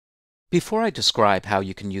Before I describe how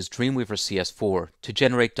you can use Dreamweaver CS4 to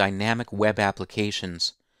generate dynamic web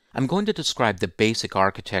applications, I'm going to describe the basic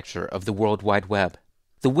architecture of the World Wide Web.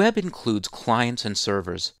 The web includes clients and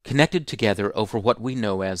servers connected together over what we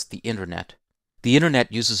know as the Internet. The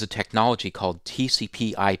Internet uses a technology called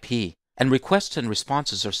TCP/IP, and requests and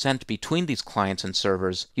responses are sent between these clients and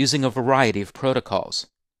servers using a variety of protocols.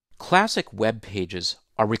 Classic web pages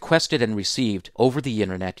are requested and received over the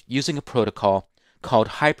Internet using a protocol called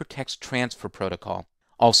Hypertext Transfer Protocol,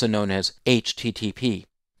 also known as HTTP.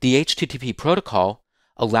 The HTTP protocol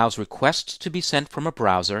allows requests to be sent from a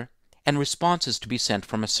browser and responses to be sent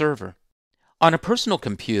from a server. On a personal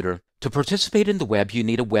computer, to participate in the web, you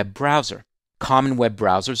need a web browser. Common web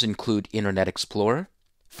browsers include Internet Explorer,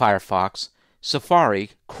 Firefox,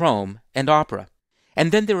 Safari, Chrome, and Opera.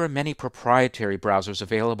 And then there are many proprietary browsers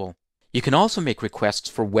available. You can also make requests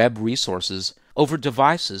for web resources over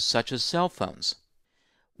devices such as cell phones.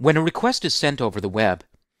 When a request is sent over the web,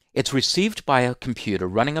 it's received by a computer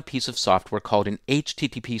running a piece of software called an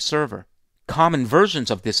HTTP server. Common versions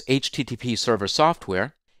of this HTTP server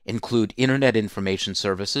software include Internet Information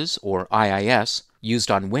Services, or IIS, used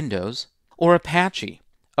on Windows, or Apache,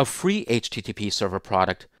 a free HTTP server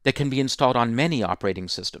product that can be installed on many operating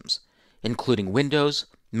systems, including Windows,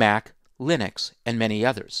 Mac, Linux, and many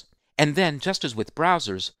others. And then, just as with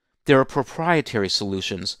browsers, there are proprietary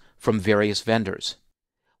solutions from various vendors.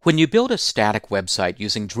 When you build a static website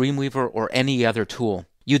using Dreamweaver or any other tool,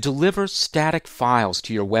 you deliver static files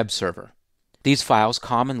to your web server. These files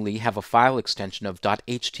commonly have a file extension of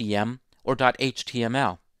 .htm or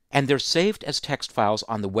 .html, and they're saved as text files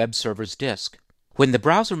on the web server's disk. When the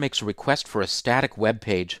browser makes a request for a static web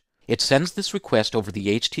page, it sends this request over the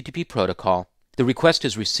HTTP protocol, the request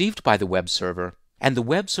is received by the web server, and the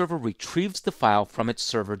web server retrieves the file from its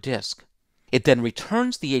server disk. It then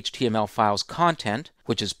returns the HTML file's content,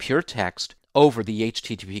 which is pure text, over the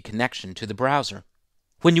HTTP connection to the browser.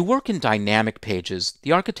 When you work in dynamic pages,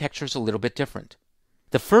 the architecture is a little bit different.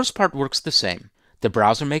 The first part works the same. The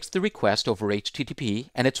browser makes the request over HTTP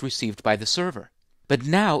and it's received by the server. But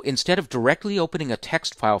now, instead of directly opening a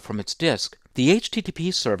text file from its disk, the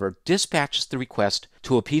HTTP server dispatches the request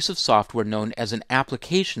to a piece of software known as an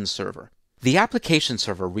application server. The application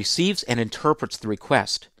server receives and interprets the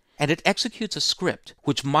request, and it executes a script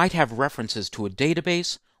which might have references to a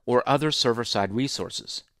database or other server-side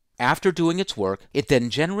resources. After doing its work, it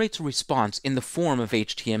then generates a response in the form of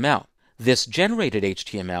HTML. This generated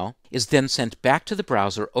HTML is then sent back to the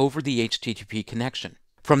browser over the HTTP connection.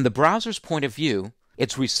 From the browser's point of view,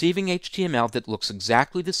 it's receiving HTML that looks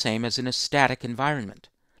exactly the same as in a static environment.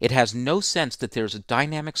 It has no sense that there's a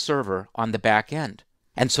dynamic server on the back end.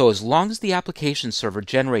 And so as long as the application server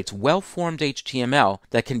generates well-formed HTML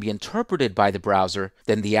that can be interpreted by the browser,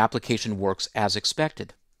 then the application works as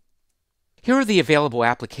expected. Here are the available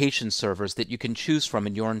application servers that you can choose from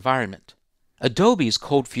in your environment. Adobe's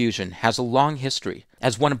ColdFusion has a long history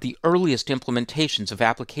as one of the earliest implementations of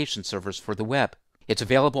application servers for the web. It's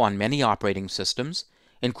available on many operating systems,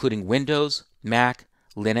 including Windows, Mac,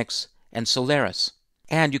 Linux, and Solaris.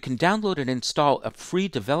 And you can download and install a free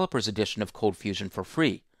developer's edition of ColdFusion for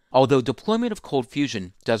free, although deployment of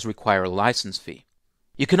ColdFusion does require a license fee.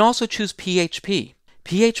 You can also choose PHP.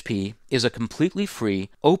 PHP is a completely free,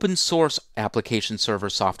 open-source application server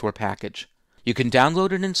software package. You can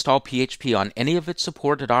download and install PHP on any of its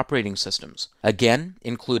supported operating systems, again,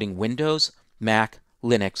 including Windows, Mac,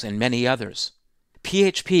 Linux, and many others.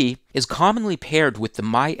 PHP is commonly paired with the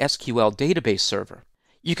MySQL database server.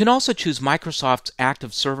 You can also choose Microsoft's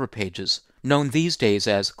active server pages, known these days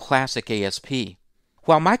as Classic ASP.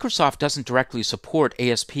 While Microsoft doesn't directly support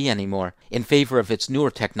ASP anymore in favor of its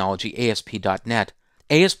newer technology ASP.NET,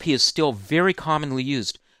 ASP is still very commonly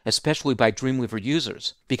used, especially by Dreamweaver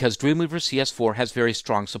users, because Dreamweaver CS4 has very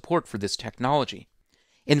strong support for this technology.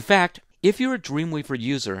 In fact, if you're a Dreamweaver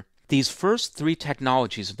user, these first three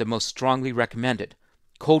technologies are the most strongly recommended: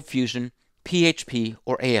 ColdFusion, PHP,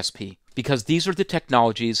 or ASP, because these are the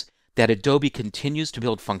technologies that Adobe continues to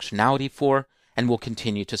build functionality for and will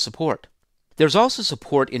continue to support. There's also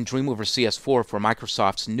support in Dreamweaver CS4 for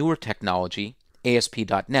Microsoft's newer technology,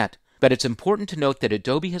 ASP.NET, but it's important to note that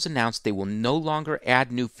Adobe has announced they will no longer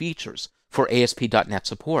add new features for ASP.NET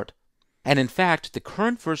support. And in fact, the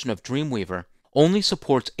current version of Dreamweaver only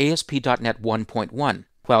supports ASP.NET 1.1,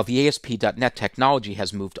 while the ASP.NET technology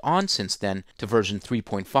has moved on since then to version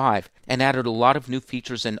 3.5 and added a lot of new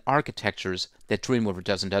features and architectures that Dreamweaver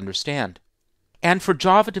doesn't understand. And for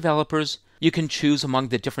Java developers, you can choose among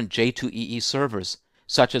the different J2EE servers,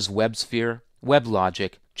 such as WebSphere,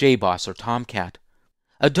 WebLogic, JBoss, or Tomcat.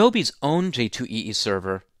 Adobe's own J2EE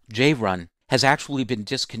server, JRun, has actually been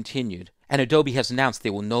discontinued, and Adobe has announced they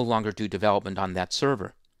will no longer do development on that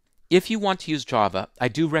server. If you want to use Java, I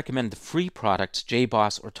do recommend the free products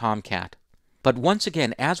JBoss or Tomcat. But once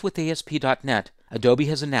again, as with ASP.NET, Adobe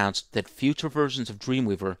has announced that future versions of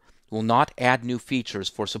Dreamweaver will not add new features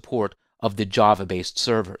for support of the Java-based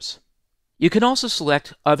servers. You can also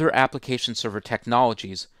select other application server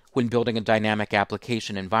technologies when building a dynamic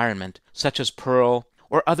application environment, such as Perl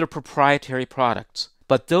or other proprietary products,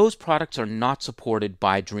 but those products are not supported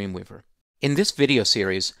by Dreamweaver. In this video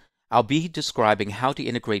series, I'll be describing how to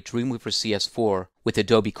integrate Dreamweaver CS4 with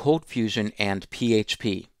Adobe ColdFusion and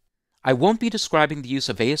PHP. I won't be describing the use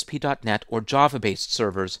of ASP.NET or Java-based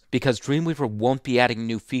servers because Dreamweaver won't be adding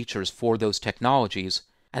new features for those technologies,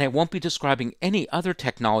 and I won't be describing any other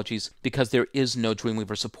technologies because there is no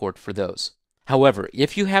Dreamweaver support for those. However,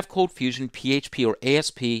 if you have ColdFusion, PHP, or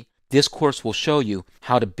ASP, this course will show you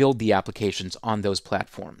how to build the applications on those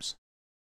platforms.